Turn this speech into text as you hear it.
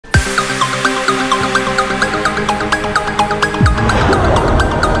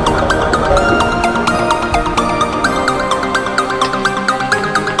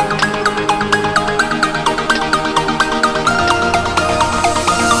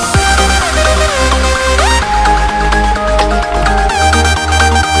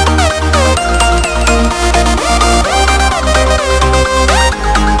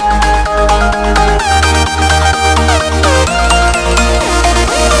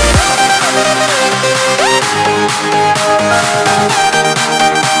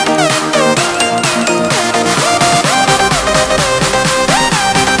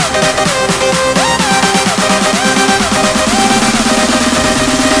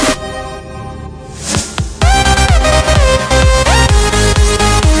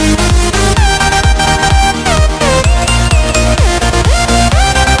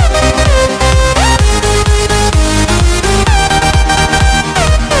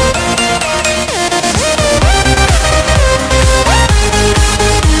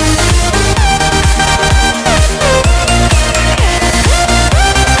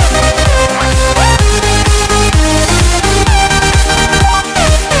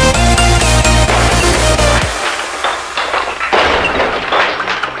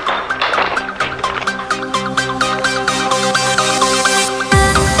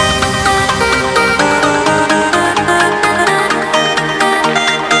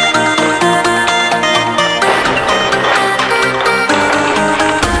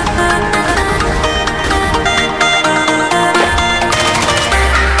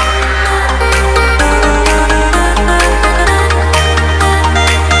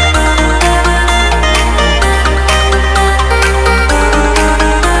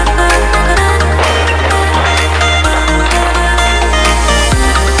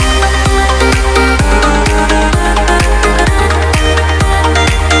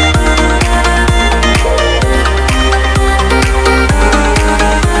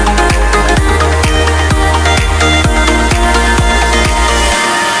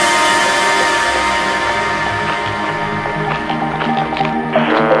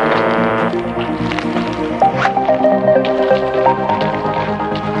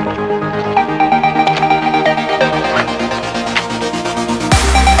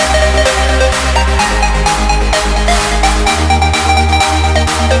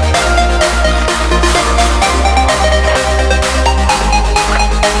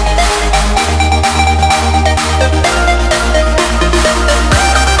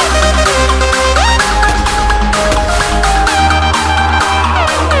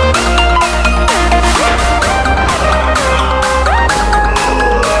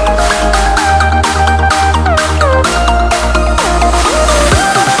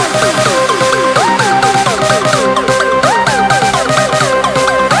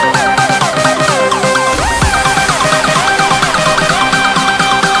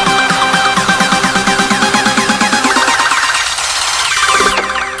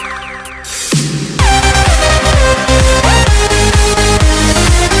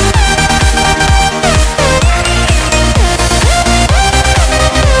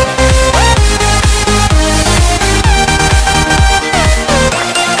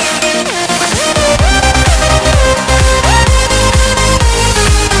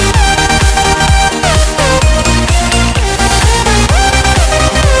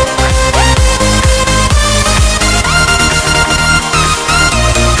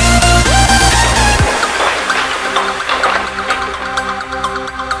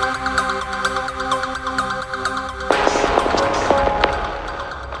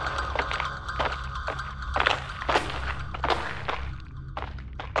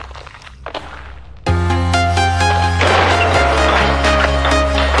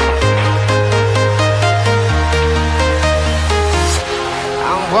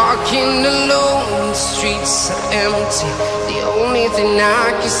empty. The only thing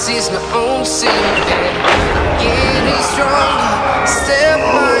I can see is my own silhouette. Getting stronger, step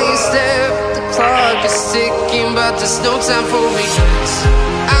by step. The clock is ticking, but there's no time for regrets.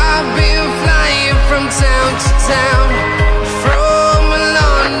 I've been flying from town to town, from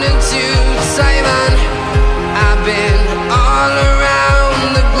London to Taiwan. I've been all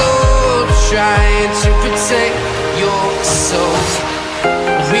around the globe, trying to protect your soul.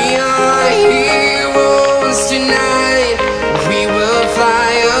 We are heroes tonight. We will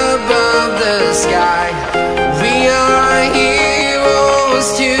fly above the sky. We are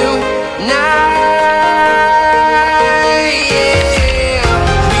heroes tonight.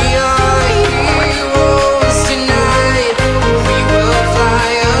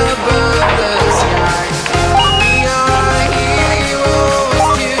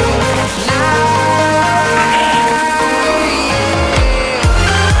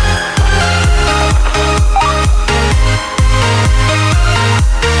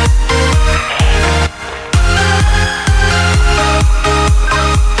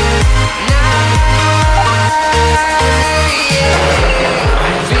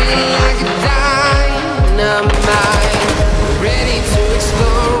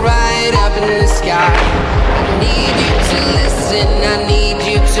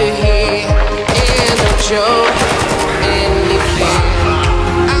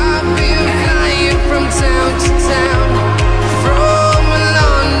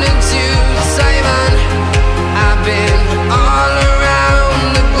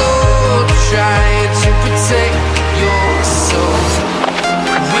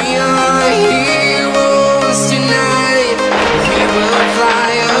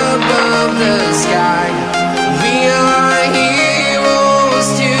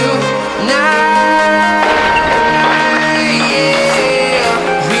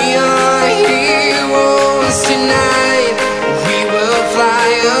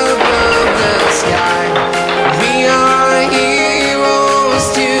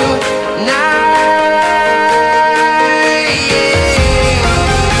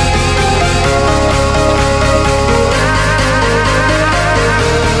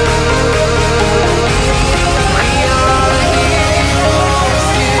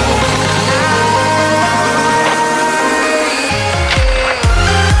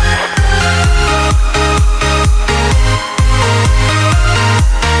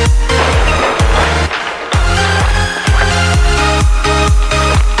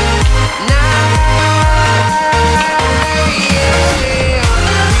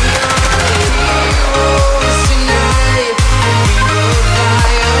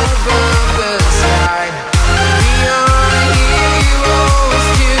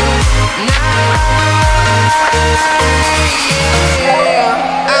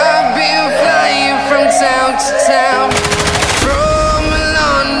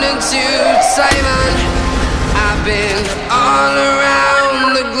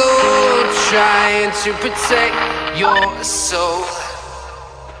 To protect your soul.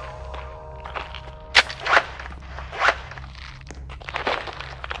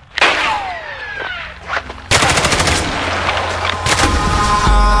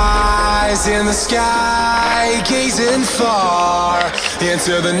 Eyes in the sky, gazing far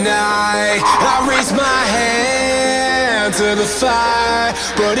into the night. I raise my hand to the fire,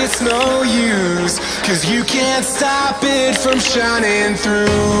 but it's no use, 'cause you can't stop it from shining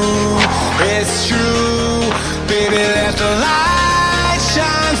through. It's true, baby, let the light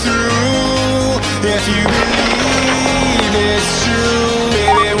shine through. If you believe it's true,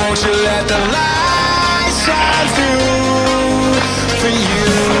 baby, won't you let the light shine through for you,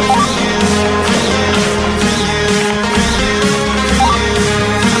 for you, for you, for you, for you, for you, for you, for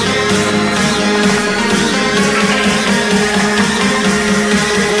you, for you, for you.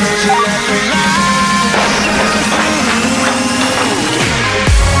 Won't you let the light shine through?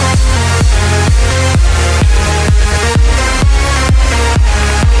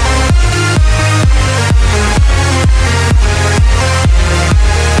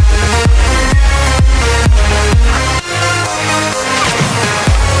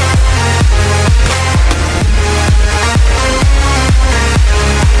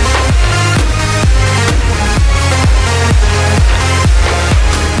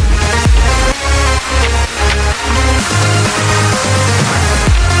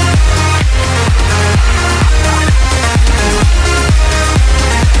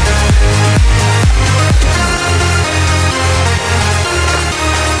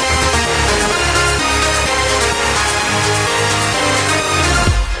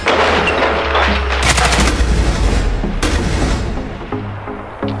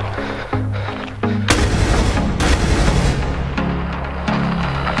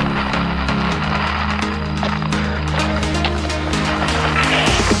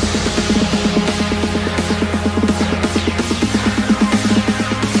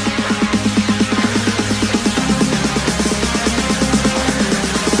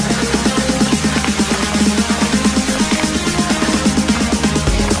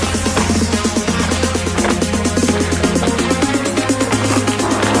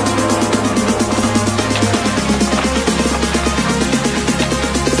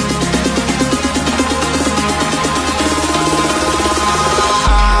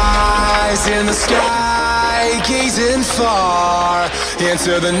 eyes in the sky, gazing far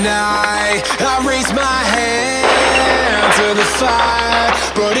into the night. I raise my hand to the fire,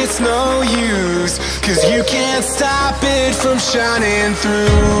 but it's no use, 'cause you can't stop it from shining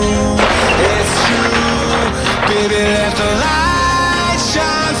through. It's true, baby, let the light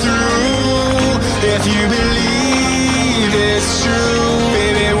shine through. If you believe it's true,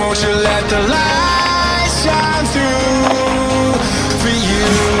 baby, won't you let the light shine through for you,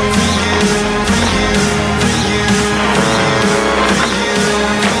 for you, for you, for you, for you,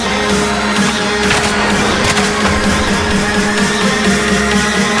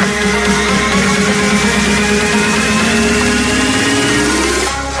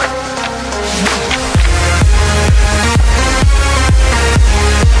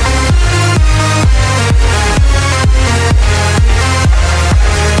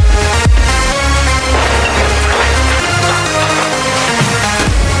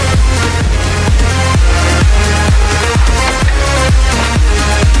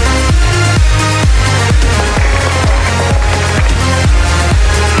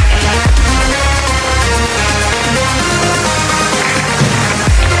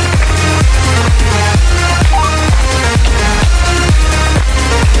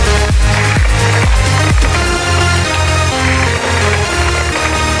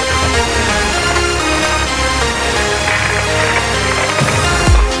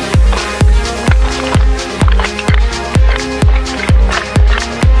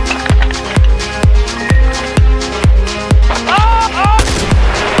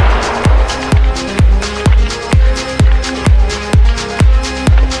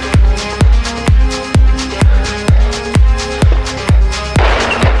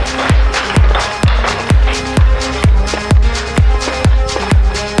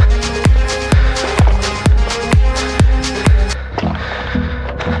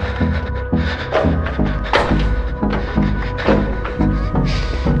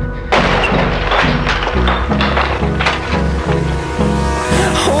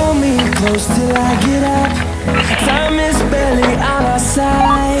 close till I get up. Time is barely on our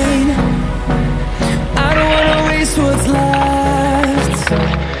side. I don't wanna waste what's left.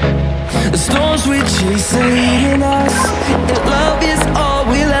 The storms we chase are leading us.